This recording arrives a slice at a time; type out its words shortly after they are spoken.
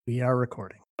We are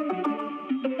recording.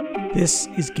 This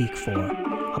is Geek 4,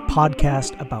 a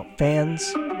podcast about fans,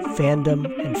 fandom,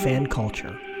 and fan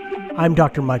culture. I'm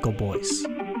Dr. Michael Boyce.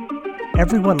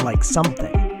 Everyone likes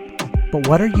something, but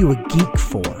what are you a geek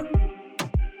for?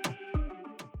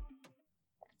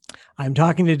 I'm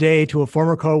talking today to a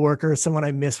former coworker, someone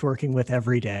I miss working with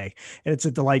every day, and it's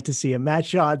a delight to see him. Matt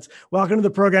Schatz, welcome to the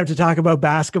program to talk about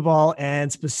basketball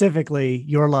and specifically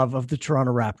your love of the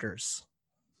Toronto Raptors.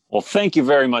 Well, thank you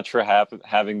very much for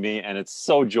having me, and it's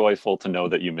so joyful to know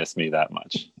that you miss me that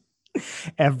much.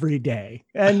 Every day,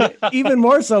 and even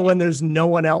more so when there's no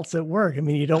one else at work. I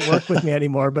mean, you don't work with me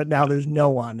anymore, but now there's no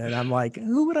one, and I'm like,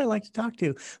 who would I like to talk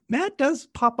to? Matt does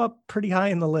pop up pretty high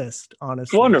in the list,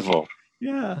 honestly. Wonderful.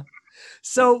 Yeah.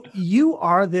 So you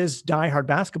are this diehard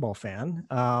basketball fan,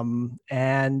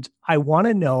 and I want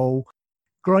to know,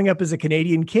 growing up as a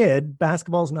Canadian kid,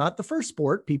 basketball is not the first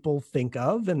sport people think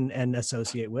of and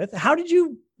associate with. How did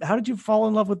you fall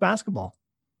in love with basketball?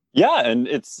 Yeah, and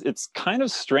it's kind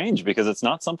of strange because it's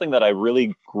not something that I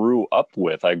really grew up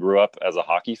with. I grew up as a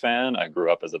hockey fan. I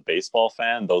grew up as a baseball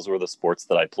fan. Those were the sports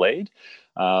that I played.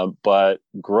 But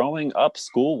growing up,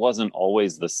 school wasn't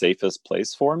always the safest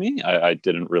place for me. I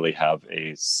didn't really have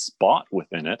a spot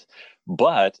within it.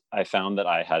 But I found that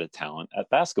I had a talent at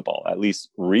basketball, at least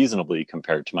reasonably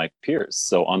compared to my peers.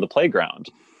 So on the playground,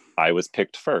 I was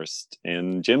picked first.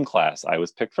 In gym class, I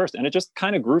was picked first. And it just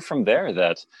kind of grew from there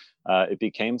that it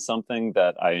became something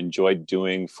that I enjoyed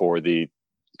doing for the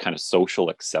kind of social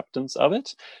acceptance of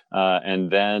it.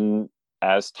 And then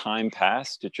as time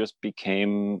passed, it just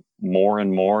became more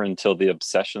and more until the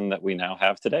obsession that we now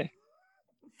have today.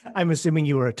 I'm assuming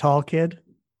you were a tall kid.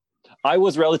 I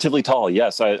was relatively tall.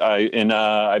 Yes.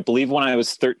 I believe when I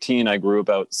was 13, I grew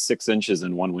about 6 inches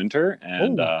in one winter.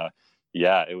 And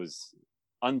it was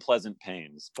unpleasant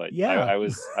pains, but yeah, I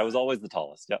was always the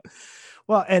tallest. Yeah.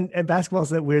 Well, and basketball is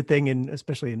that weird thing,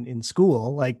 especially in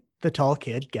school, like the tall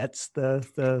kid gets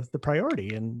the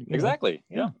priority. And exactly.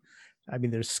 Yeah. I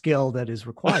mean, there's skill that is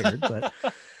required, but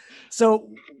so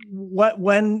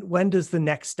when does the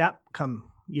next step come?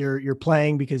 You're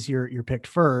playing because you're picked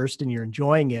first and you're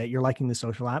enjoying it. You're liking the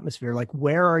social atmosphere. Like,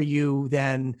 where are you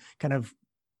then kind of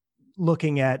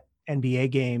looking at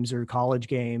NBA games or college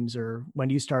games, or when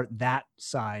do you start that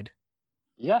side?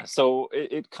 Yeah, so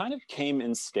it kind of came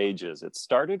in stages. It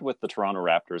started with the Toronto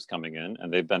Raptors coming in,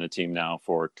 and they've been a team now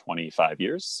for 25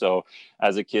 years. So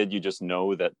as a kid, you just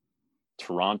know that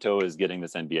Toronto is getting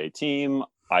this NBA team.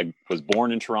 I was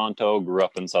born in Toronto, grew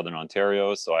up in Southern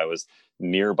Ontario, so I was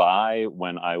nearby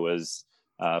when I was,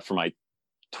 for my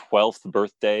 12th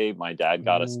birthday, my dad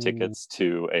got us tickets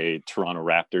to a Toronto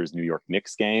Raptors New York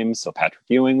Knicks game. So Patrick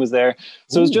Ewing was there.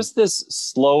 So it was just this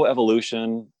slow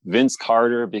evolution. Vince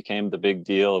Carter became the big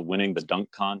deal of winning the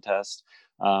dunk contest.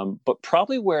 But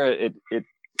probably where it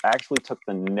actually took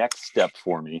the next step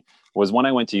for me was when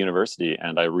I went to university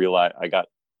and I realized I got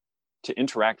to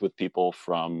interact with people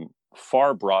from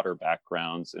far broader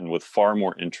backgrounds and with far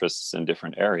more interests in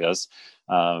different areas.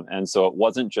 And so it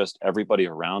wasn't just everybody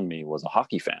around me was a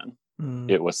hockey fan.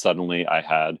 It was suddenly I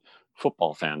had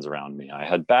football fans around me. I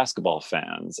had basketball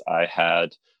fans. I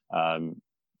had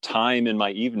time in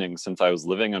my evenings, since I was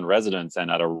living in residence and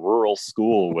at a rural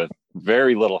school with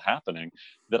very little happening,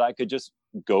 that I could just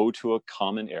go to a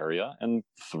common area and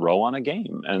throw on a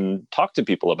game and talk to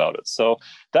people about it. So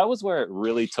that was where it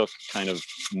really took kind of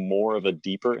more of a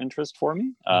deeper interest for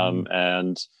me.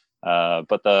 And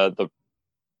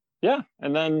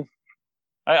then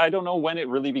I don't know when it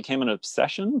really became an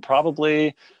obsession.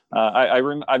 Probably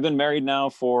I've been married now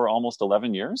for almost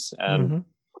 11 years. And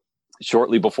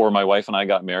shortly before my wife and I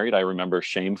got married, I remember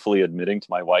shamefully admitting to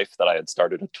my wife that I had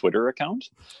started a Twitter account.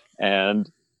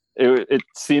 And it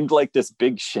seemed like this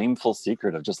big shameful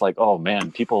secret of just like, oh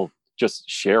man, people just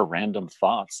share random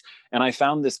thoughts. And I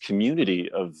found this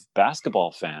community of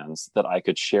basketball fans that I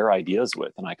could share ideas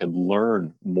with and I could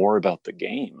learn more about the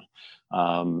game.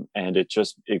 And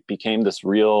it became this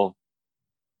real,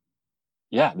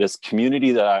 this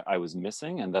community that I was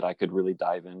missing and that I could really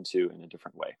dive into in a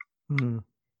different way.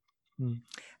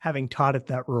 Having taught at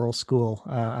that rural school,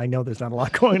 I know there's not a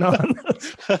lot going on.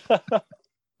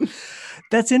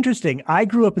 That's interesting. I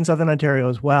grew up in Southern Ontario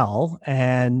as well.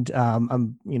 And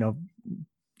I'm,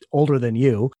 older than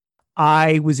you.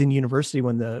 I was in university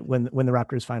when the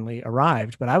Raptors finally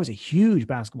arrived, but I was a huge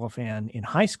basketball fan in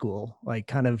high school, like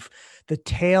kind of the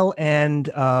tail end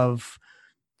of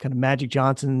kind of Magic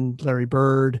Johnson, Larry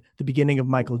Bird, the beginning of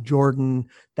Michael Jordan.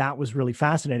 That was really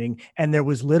fascinating. And there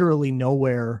was literally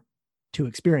nowhere to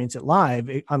experience it live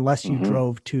unless you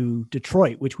drove to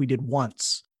Detroit, which we did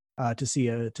once. to see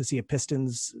a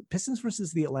Pistons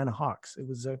versus the Atlanta Hawks. It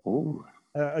was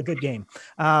a good game.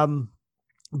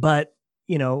 But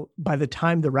by the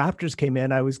time the Raptors came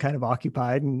in, I was kind of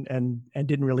occupied and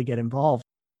didn't really get involved.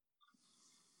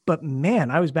 But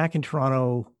man, I was back in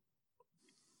Toronto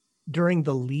during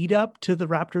the lead up to the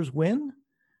Raptors win.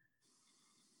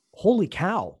 Holy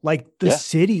cow. Like the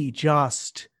city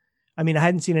just, I mean, I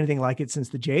hadn't seen anything like it since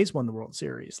the Jays won the World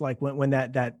Series. Like when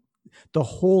that the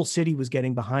whole city was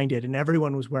getting behind it and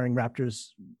everyone was wearing Raptors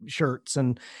shirts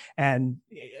and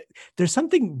there's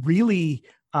something really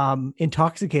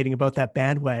intoxicating about that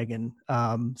bandwagon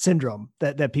syndrome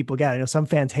that people get. I know some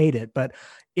fans hate it, but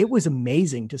it was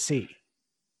amazing to see.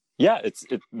 Yeah,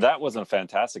 that was a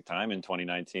fantastic time in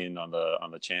 2019 on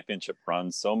the championship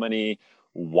run. So many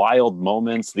wild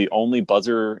moments. The only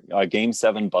Game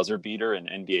 7 buzzer beater in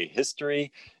NBA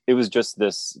history. It was just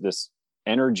this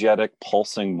energetic,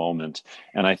 pulsing moment.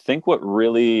 And I think what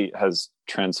really has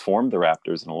transformed the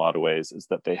Raptors in a lot of ways is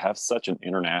that they have such an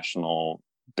international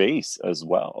base as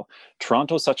well.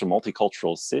 Toronto's such a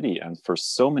multicultural city, and for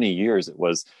so many years it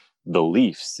was the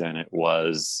Leafs and it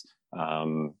was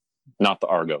not the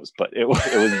Argos, but it was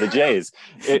the Jays.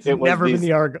 It was never been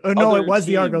the Argos. Oh, no, it was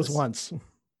the Argos once.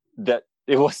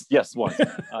 Once.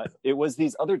 It was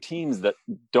these other teams that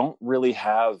don't really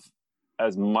have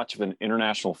as much of an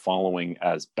international following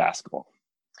as basketball.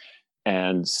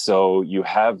 And so you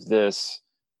have this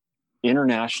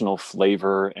international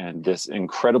flavor and this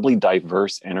incredibly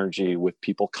diverse energy with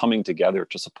people coming together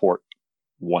to support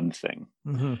one thing.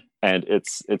 Mm-hmm. And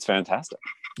it's fantastic.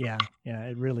 Yeah,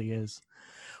 it really is.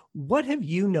 What have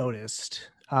you noticed?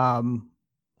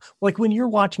 Like when you're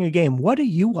watching a game, what are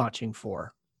you watching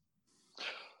for?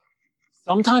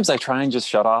 Sometimes I try and just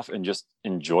shut off and just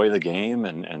enjoy the game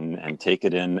and take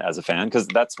it in as a fan, because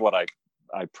that's what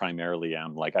I primarily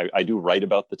am. Like I do write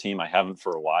about the team. I haven't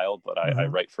for a while, but I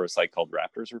write for a site called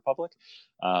Raptors Republic.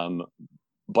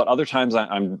 But other times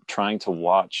I'm trying to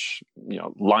watch,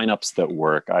 lineups that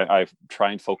work. I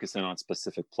try and focus in on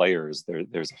specific players.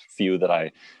 There's a few that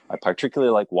I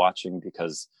particularly like watching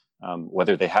because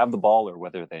whether they have the ball or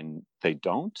whether they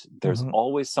don't, there's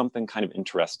always something kind of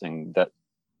interesting that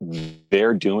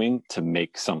they're doing to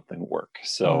make something work.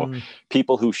 So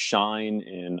people who shine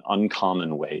in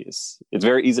uncommon ways. It's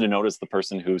very easy to notice the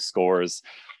person who scores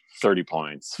 30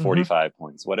 points, 45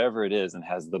 points, whatever it is, and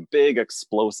has the big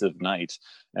explosive night.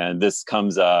 And this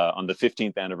comes on the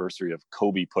 15th anniversary of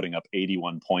Kobe putting up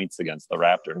 81 points against the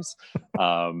Raptors.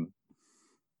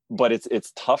 But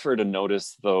it's tougher to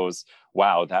notice those,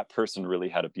 wow, that person really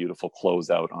had a beautiful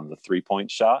closeout on the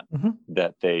 3-point shot,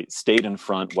 that they stayed in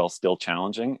front while still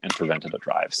challenging and prevented a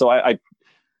drive. So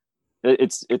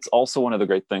it's also one of the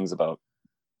great things about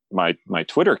my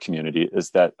Twitter community is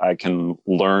that I can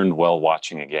learn while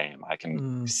watching a game. I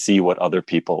can see what other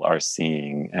people are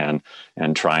seeing and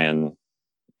try and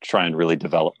really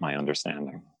develop my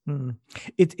understanding.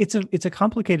 It's a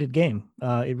complicated game.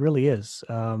 It really is.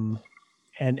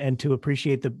 And to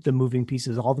appreciate the moving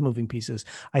pieces, all the moving pieces.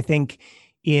 I think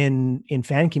in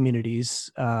fan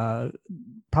communities,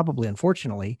 probably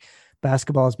unfortunately,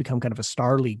 basketball has become kind of a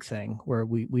star league thing where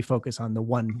we focus on the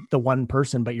one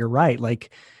person. But you're right,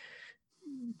 like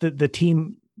the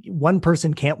team, one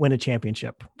person can't win a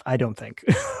championship. I don't think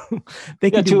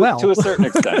they can do well to a certain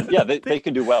extent. Yeah, they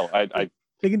can do well.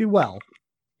 They can do well.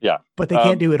 Yeah, but they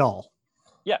can't do it all.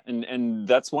 Yeah, and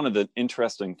that's one of the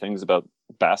interesting things about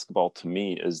basketball to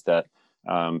me is that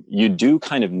you do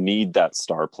kind of need that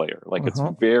star player. Like it's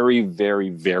very, very,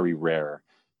 very rare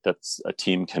that a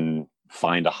team can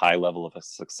find a high level of a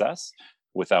success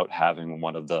without having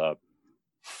one of the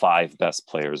 5 best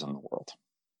players in the world.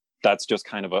 That's just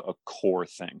kind of a core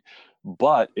thing.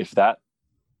 But if that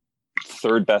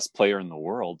 3rd best player in the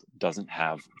world doesn't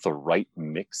have the right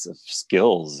mix of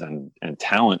skills and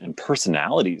talent and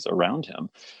personalities around him,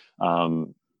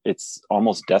 it's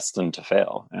almost destined to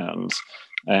fail.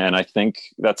 And I think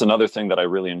that's another thing that I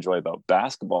really enjoy about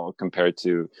basketball compared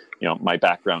to, my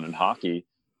background in hockey.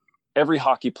 Every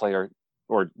hockey player,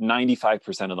 or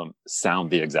 95% of them,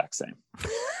 sound the exact same.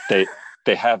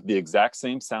 They have the exact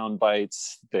same sound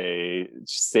bites. They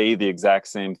say the exact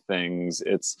same things.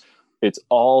 It's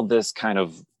all this kind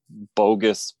of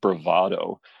bogus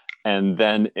bravado. And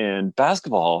then in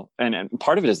basketball, and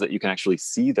part of it is that you can actually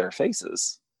see their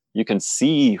faces. You can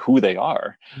see who they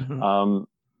are.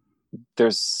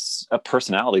 There's a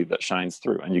personality that shines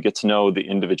through, and you get to know the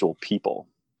individual people.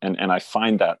 And I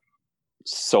find that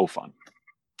so fun.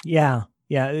 Yeah.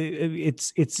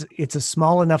 It's a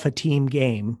small enough a team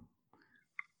game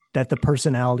that the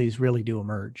personalities really do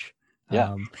emerge.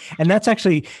 Yeah. And that's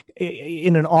actually,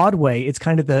 in an odd way, it's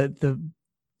kind of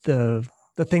the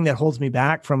thing that holds me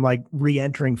back from like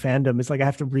re-entering fandom is like I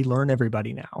have to relearn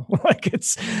everybody now. Like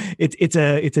it's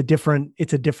a different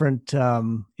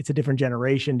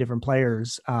generation, different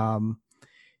players.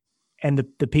 And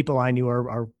the people I knew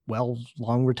are well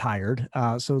long retired.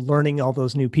 So learning all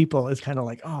those new people is kind of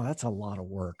like, oh, that's a lot of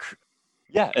work.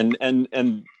 Yeah,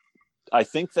 and I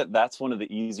think that's one of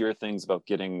the easier things about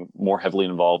getting more heavily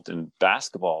involved in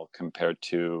basketball compared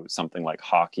to something like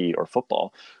hockey or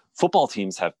football. Football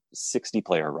teams have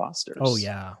 60-player rosters. Oh,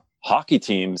 yeah. Hockey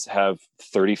teams have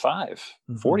 35,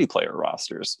 40-player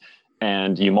rosters.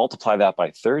 And you multiply that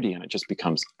by 30 and it just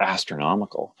becomes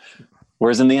astronomical.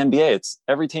 Whereas in the NBA, it's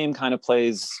every team kind of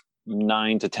plays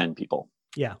 9 to 10 people.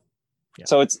 Yeah.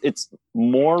 So it's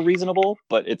more reasonable,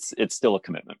 but it's still a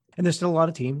commitment. And there's still a lot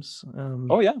of teams.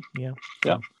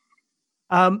 Yeah.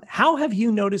 How have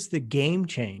you noticed the game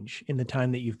change in the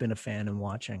time that you've been a fan and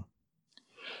watching?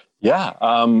 Yeah.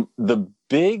 The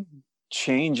big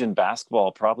change in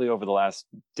basketball probably over the last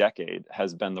decade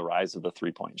has been the rise of the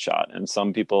 3-point shot. And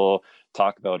some people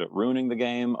talk about it ruining the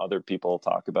game. Other people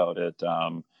talk about it,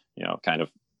 kind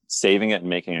of saving it and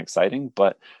making it exciting.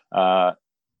 But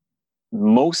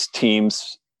most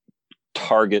teams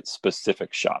target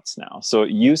specific shots now. So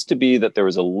it used to be that there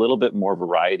was a little bit more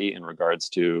variety in regards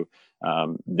to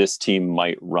this team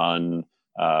might run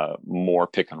more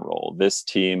pick and roll. This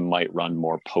team might run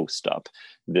more post up.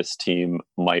 This team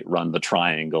might run the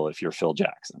triangle if you're Phil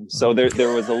Jackson. So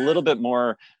there was a little bit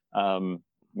more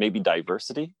maybe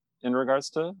diversity in regards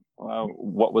to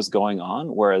what was going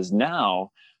on. Whereas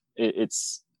now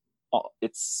it's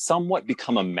somewhat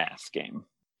become a math game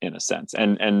in a sense.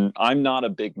 And I'm not a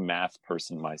big math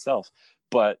person myself,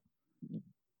 but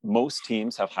most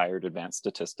teams have hired advanced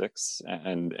statistics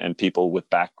and people with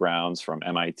backgrounds from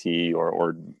MIT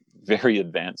or very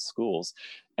advanced schools.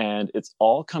 And it's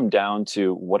all come down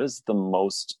to what is the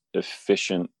most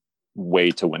efficient way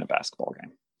to win a basketball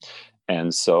game.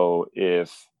 And so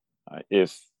if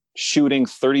shooting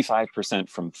 35%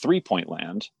 from 3-point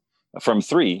land from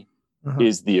 3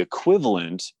 is the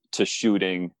equivalent to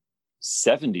shooting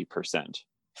 70%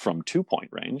 from 2-point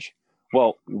range,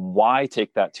 well, why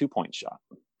take that 2-point shot?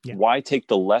 Yeah. Why take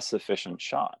the less efficient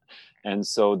shot? And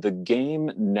so the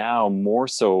game now more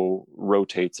so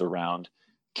rotates around,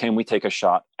 can we take a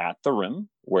shot at the rim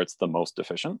where it's the most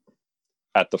efficient,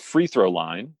 at the free throw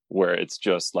line where it's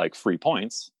just like free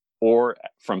points, or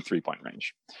from 3-point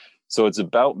range? So it's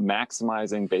about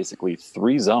maximizing basically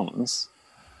 3 zones.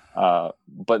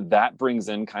 But that brings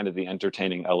in kind of the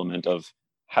entertaining element of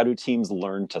how do teams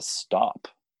learn to stop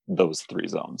those 3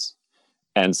 zones?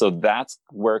 And so that's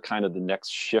where kind of the next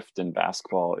shift in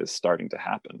basketball is starting to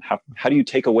happen. How do you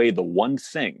take away the one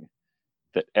thing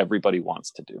that everybody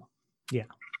wants to do? Yeah.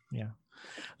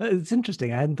 It's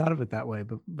interesting. I hadn't thought of it that way,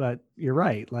 but you're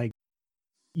right. Like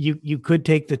you could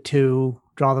take the 2,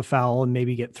 draw the foul, and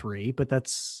maybe get 3, but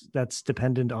that's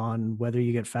dependent on whether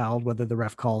you get fouled, whether the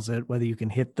ref calls it, whether you can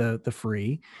hit the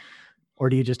free, or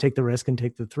do you just take the risk and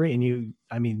take the 3?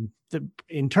 And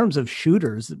in terms of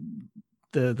shooters,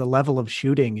 the level of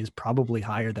shooting is probably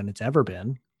higher than it's ever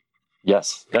been.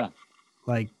 Yes. Yeah.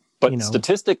 But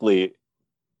statistically,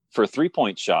 for a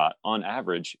 3-point shot, on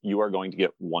average, you are going to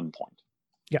get 1 point.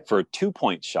 Yeah. For a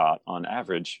 2-point shot, on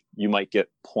average, you might get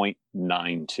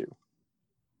 0.92.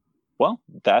 Well,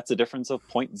 that's a difference of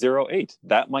 0.08.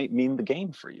 That might mean the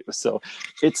game for you. So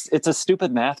it's a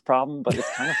stupid math problem, but it's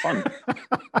kind of fun.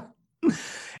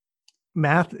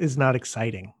 Math is not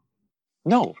exciting.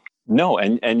 No.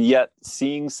 And yet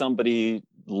seeing somebody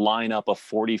line up a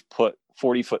 40-foot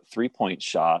 3-point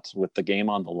shot with the game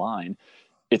on the line,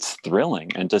 it's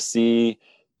thrilling. And to see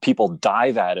people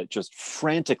dive at it just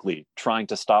frantically trying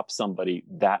to stop somebody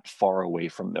that far away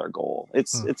from their goal,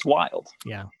 it's wild.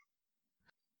 Yeah.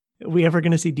 Are we ever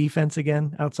going to see defense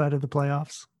again outside of the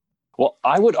playoffs? Well,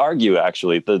 I would argue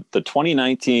actually the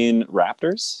 2019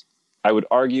 Raptors, I would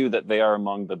argue that they are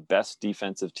among the best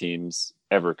defensive teams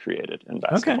ever created in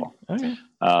basketball. Okay.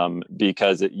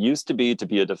 Because it used to be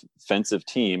a defensive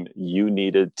team, you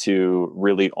needed to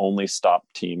really only stop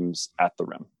teams at the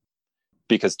rim,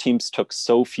 because teams took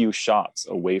so few shots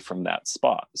away from that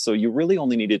spot. So you really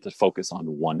only needed to focus on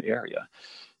one area.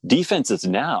 Defenses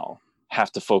now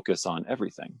have to focus on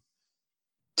everything.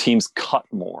 Teams cut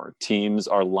more. Teams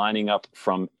are lining up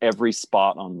from every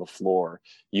spot on the floor.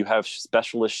 You have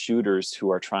specialist shooters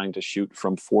who are trying to shoot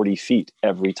from 40 feet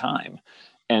every time.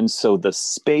 And so the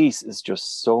space is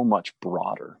just so much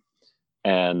broader.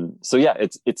 And so, yeah,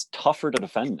 it's tougher to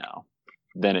defend now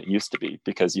than it used to be,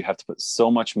 because you have to put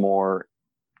so much more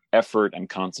effort and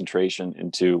concentration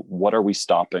into what are we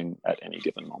stopping at any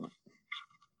given moment.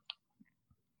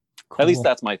 At least Cool.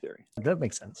 that's my theory. That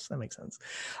makes sense. That makes sense.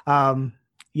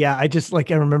 Yeah, I just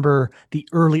like, I remember the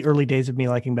early days of me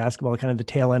liking basketball, kind of the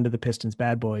tail end of the Pistons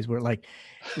bad boys, where like,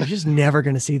 you're just never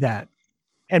going to see that,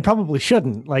 and probably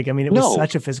shouldn't. Like, I mean, it was No,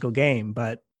 such a physical game,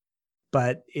 but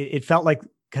it felt like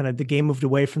kind of the game moved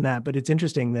away from that. But it's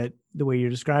interesting that the way you're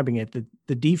describing it,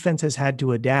 the defense has had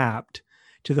to adapt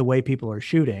to the way people are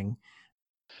shooting.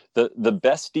 the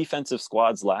best defensive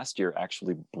squads last year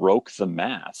actually broke the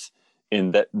math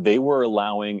in that they were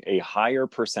allowing a higher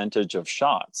percentage of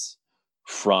shots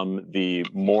from the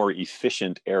more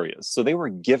efficient areas. So they were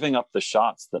giving up the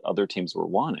shots that other teams were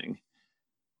wanting,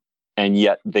 and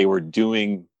yet they were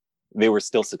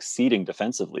still succeeding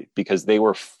defensively because they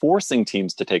were forcing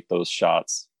teams to take those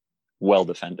shots well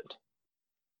defended.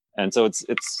 And so it's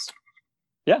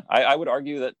yeah, I would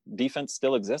argue that defense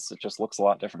still exists. It just looks a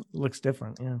lot different. It looks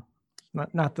different. Yeah.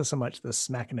 Not so much the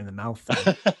smacking in the mouth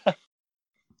thing.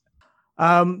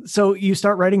 So you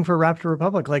start writing for Raptor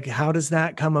Republic. Like, how does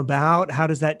that come about? How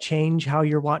does that change how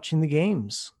you're watching the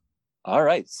games? All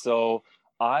right. So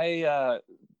I've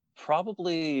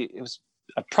probably been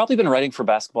writing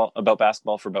about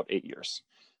basketball for about 8 years.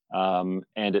 And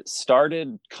it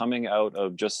started coming out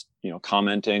of just,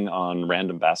 commenting on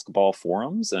random basketball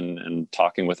forums and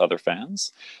talking with other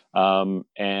fans.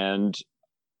 And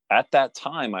at that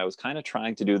time, I was kind of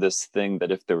trying to do this thing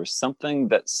that if there was something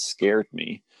that scared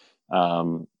me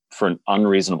for an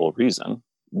unreasonable reason,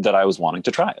 that I was wanting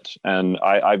to try it. And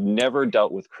I've never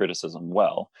dealt with criticism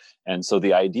well. And so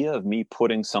the idea of me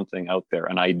putting something out there,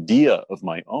 an idea of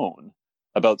my own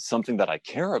about something that I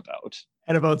care about.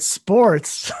 And about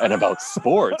sports.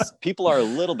 People are a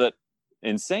little bit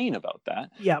insane about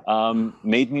that. Yeah.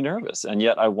 Made me nervous. And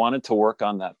yet I wanted to work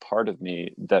on that part of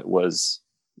me that was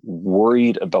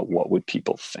worried about what would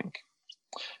people think.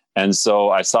 And so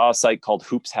I saw a site called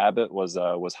Hoops Habit was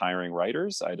hiring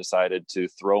writers. I decided to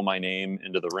throw my name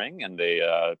into the ring, and they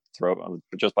throw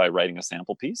just by writing a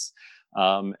sample piece,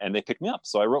 and they picked me up.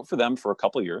 So I wrote for them for a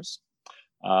couple of years.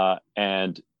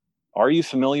 And are you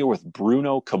familiar with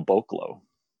Bruno Caboclo?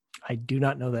 I do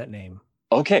not know that name.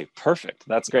 Okay, perfect.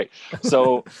 That's great.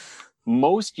 So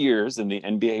most years in the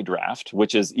NBA draft,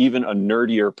 which is even a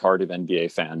nerdier part of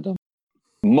NBA fandom,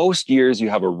 most years you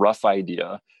have a rough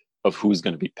idea of who's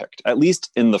going to be picked, at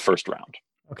least in the first round.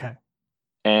 Okay.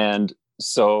 And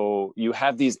so you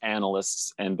have these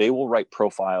analysts, and they will write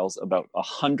profiles about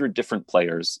 100 different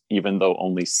players, even though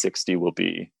only 60 will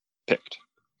be picked,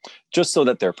 just so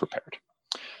that they're prepared.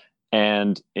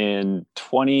 And in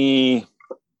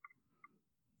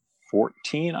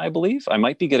 2014, I believe, I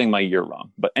might be getting my year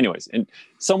wrong, but anyways,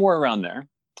 somewhere around there,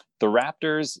 the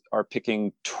Raptors are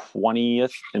picking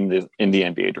 20th in the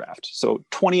NBA draft. So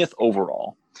 20th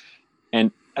overall.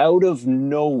 And out of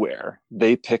nowhere,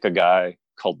 they pick a guy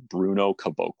called Bruno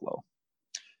Caboclo.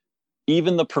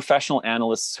 Even the professional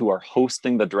analysts who are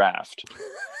hosting the draft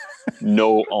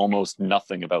know almost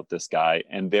nothing about this guy.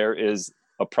 And there is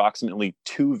approximately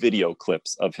 2 video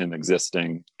clips of him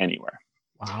existing anywhere.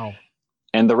 Wow.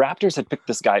 And the Raptors had picked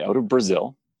this guy out of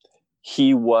Brazil.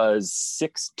 He was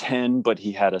 6'10", but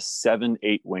he had a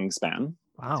 7'8" wingspan.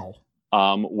 Wow.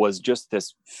 Was just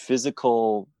this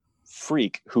physical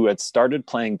freak who had started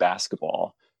playing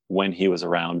basketball when he was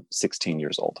around 16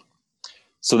 years old.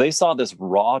 So they saw this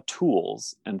raw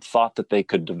tools and thought that they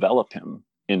could develop him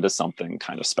into something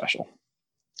kind of special.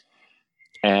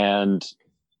 And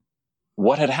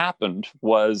what had happened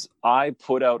was I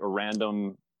put out a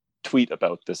random tweet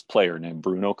about this player named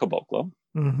Bruno Caboclo.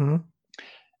 Mm-hmm.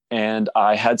 And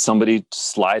I had somebody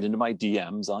slide into my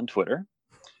DMs on Twitter.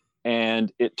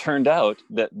 And it turned out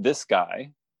that this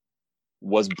guy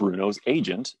was Bruno's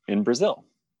agent in Brazil.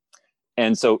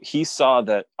 And so he saw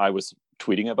that I was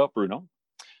tweeting about Bruno,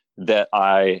 that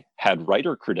I had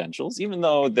writer credentials, even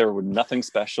though there were nothing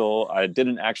special. I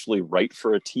didn't actually write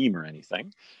for a team or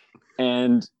anything.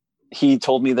 And he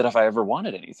told me that if I ever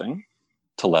wanted anything,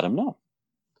 to let him know.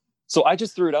 So I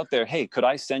just threw it out there. Hey, could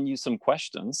I send you some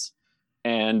questions?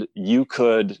 And you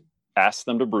could ask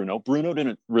them to Bruno. Bruno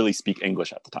didn't really speak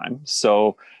English at the time.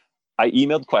 So I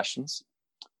emailed questions.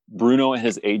 Bruno and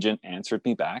his agent answered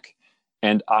me back.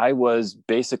 And I was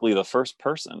basically the first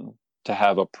person to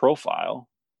have a profile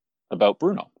about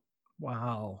Bruno.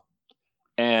 Wow.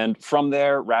 And from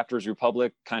there, Raptors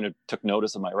Republic kind of took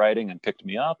notice of my writing and picked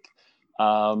me up.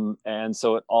 And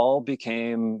so it all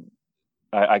became,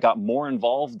 I got more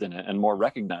involved in it and more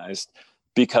recognized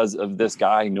because of this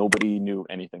guy nobody knew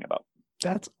anything about.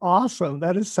 That's awesome.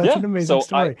 That is such an amazing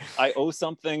story. I owe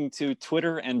something to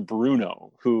Twitter and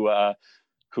Bruno, who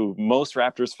most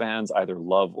Raptors fans either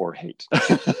love or hate.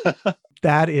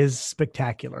 That is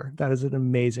spectacular. That is an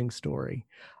amazing story.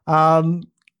 Um,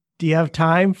 do you have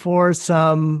time for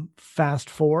some Fast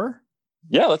Four?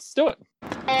 Yeah, let's do it.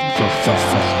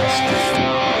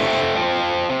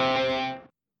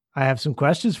 I have some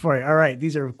questions for you. All right.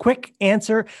 These are a quick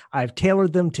answer. I've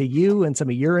tailored them to you and some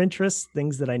of your interests,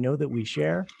 things that I know that we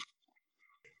share.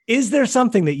 Is there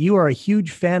something that you are a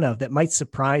huge fan of that might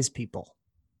surprise people?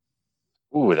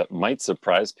 Ooh, that might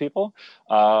surprise people.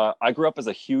 I grew up as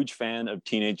a huge fan of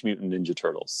Teenage Mutant Ninja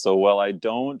Turtles. So while I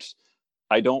don't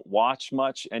watch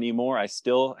much anymore, I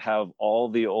still have all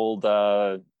the old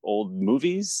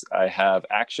movies. I have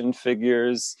action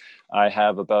figures. I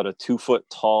have about a 2 foot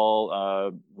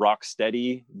tall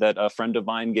Rocksteady that a friend of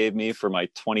mine gave me for my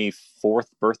 24th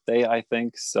birthday, I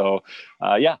think. So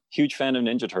yeah, huge fan of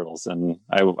Ninja Turtles, and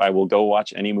I will go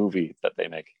watch any movie that they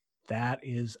make. That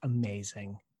is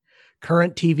amazing.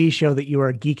 Current TV show that you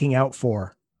are geeking out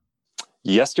for?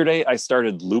 Yesterday, I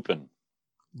started Lupin.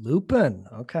 Lupin.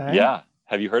 Okay. Yeah.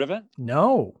 Have you heard of it?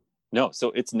 No. No. So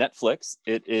it's Netflix.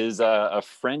 It is a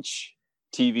French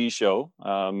TV show,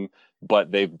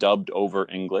 but they've dubbed over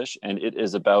English, and it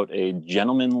is about a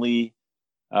gentlemanly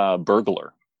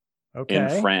burglar in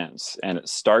Okay. France. And it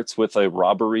starts with a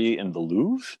robbery in the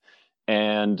Louvre.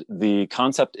 And the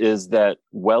concept is that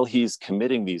while he's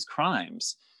committing these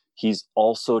crimes, he's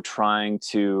also trying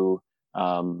to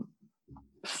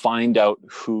find out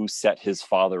who set his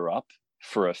father up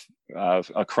for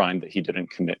a crime that he didn't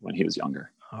commit when he was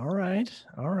younger. All right.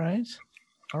 All right.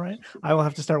 All right. I will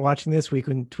have to start watching this. We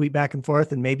can tweet back and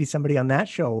forth, and maybe somebody on that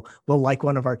show will like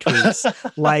one of our tweets,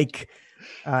 like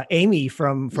Amy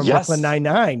from Yes. Brooklyn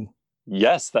Nine-Nine.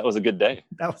 Yes, that was a good day.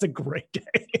 That was a great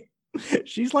day.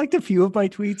 She's liked a few of my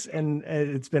tweets, and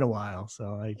it's been a while.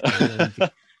 So I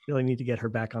really need to get her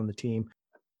back on the team.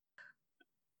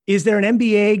 Is there an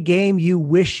NBA game you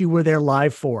wish you were there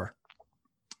live for?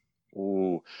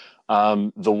 Ooh.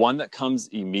 The one that comes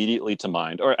immediately to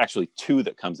mind, or actually two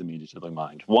that comes immediately to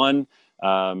mind. One,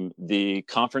 the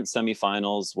conference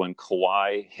semifinals when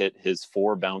Kawhi hit his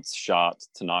 4-bounce shot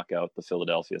to knock out the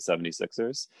Philadelphia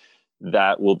 76ers.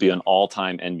 That will be an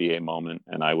all-time NBA moment,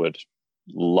 and I would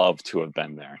love to have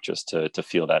been there just to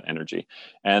feel that energy.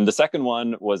 And the second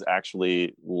one was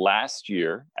actually last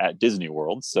year at Disney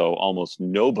World, so almost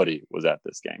nobody was at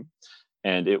this game.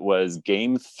 And it was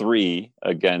game 3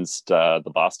 against the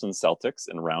Boston Celtics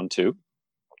in round 2.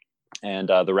 And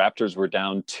the Raptors were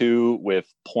down 2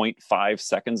 with 0.5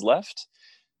 seconds left.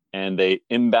 And they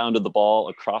inbounded the ball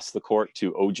across the court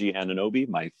to OG Anunoby,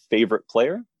 my favorite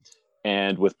player.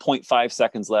 And with 0.5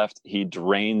 seconds left, he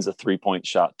drains a 3-point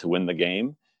shot to win the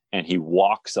game. And he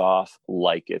walks off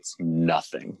like it's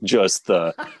nothing. Just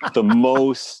the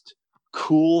most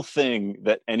cool thing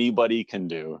that anybody can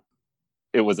do.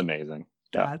 It was amazing.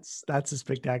 That's a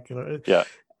spectacular. Yeah.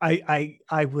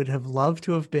 I would have loved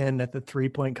to have been at the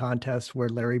 3-point contest where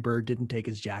Larry Bird didn't take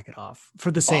his jacket off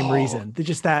for the same reason.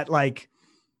 Just that, like,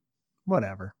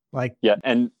 whatever. Like, yeah.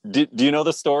 And do you know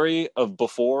the story of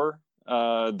before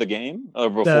the game or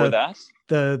before that?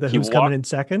 The who's coming in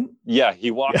second? Yeah.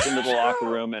 He walked into the locker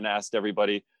room and asked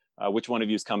everybody, which one of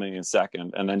you is coming in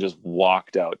second, and then just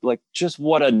walked out. Like, just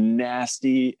what a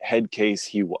nasty head case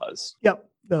he was. Yep.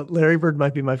 No, Larry Bird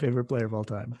might be my favorite player of all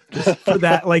time. Just for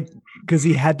that, like, because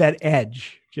he had that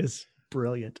edge. Just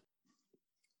brilliant.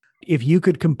 If you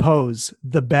could compose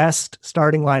the best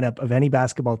starting lineup of any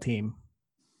basketball team,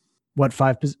 what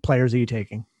 5 players are you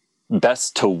taking?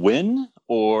 Best to win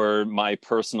or my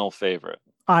personal favorite?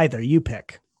 Either. You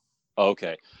pick.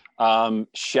 Okay.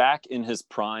 Shaq in his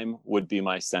prime would be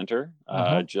my center.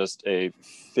 Just a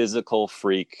physical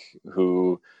freak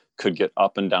who could get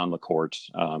up and down the court,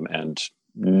 and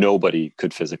nobody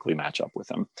could physically match up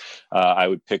with him. I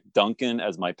would pick Duncan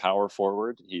as my power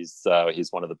forward. He's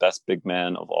one of the best big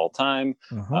men of all time.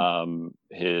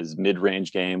 His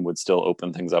mid-range game would still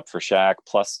open things up for Shaq,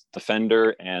 plus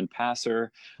defender and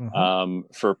passer.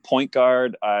 For point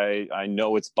guard, I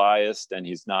know it's biased and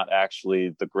he's not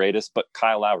actually the greatest, but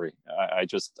Kyle Lowry.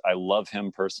 I love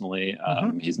him personally.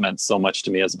 He's meant so much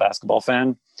to me as a basketball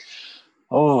fan.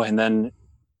 Oh, and then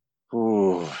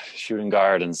shooting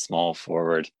guard and small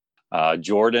forward.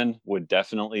 Jordan would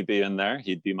definitely be in there.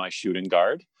 He'd be my shooting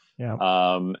guard. Yeah.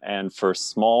 And for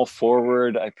small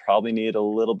forward, I probably need a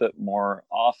little bit more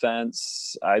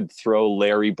offense. I'd throw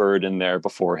Larry Bird in there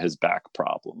before his back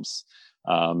problems,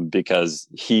 because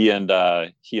he and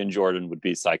Jordan would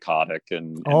be psychotic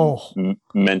and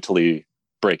mentally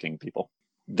breaking people.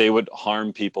 They would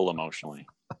harm people emotionally.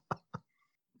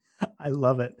 I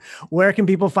love it. Where can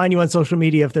people find you on social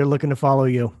media if they're looking to follow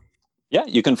you? Yeah,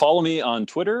 you can follow me on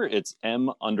Twitter. It's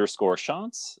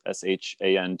M_Shantz,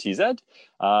 SHANTZ.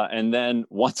 And then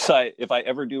if I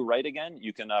ever do write again,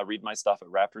 you can read my stuff at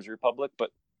Raptors Republic.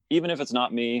 But even if it's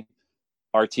not me,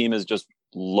 our team is just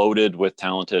loaded with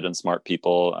talented and smart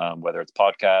people, whether it's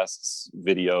podcasts,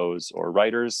 videos, or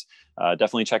writers.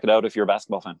 Definitely check it out if you're a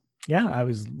basketball fan. Yeah, I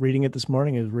was reading it this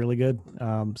morning. It was really good.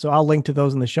 So I'll link to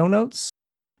those in the show notes.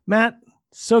 Matt,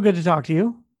 so good to talk to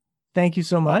you. Thank you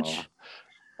so much. Oh,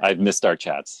 I've missed our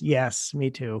chats. Yes, me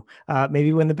too.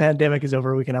 Maybe when the pandemic is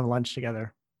over, we can have lunch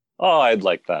together. Oh, I'd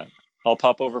like that. I'll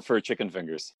pop over for chicken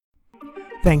fingers.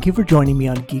 Thank you for joining me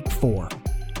on Geek4.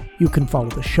 You can follow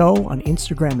the show on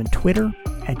Instagram and Twitter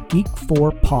at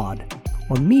Geek4Pod,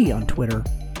 or me on Twitter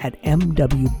at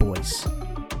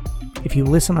MWBoyce. If you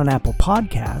listen on Apple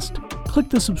Podcast, click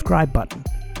the subscribe button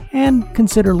and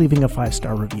consider leaving a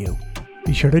 5-star review.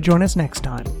 Be sure to join us next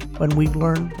time when we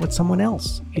learn what someone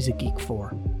else is a geek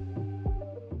for.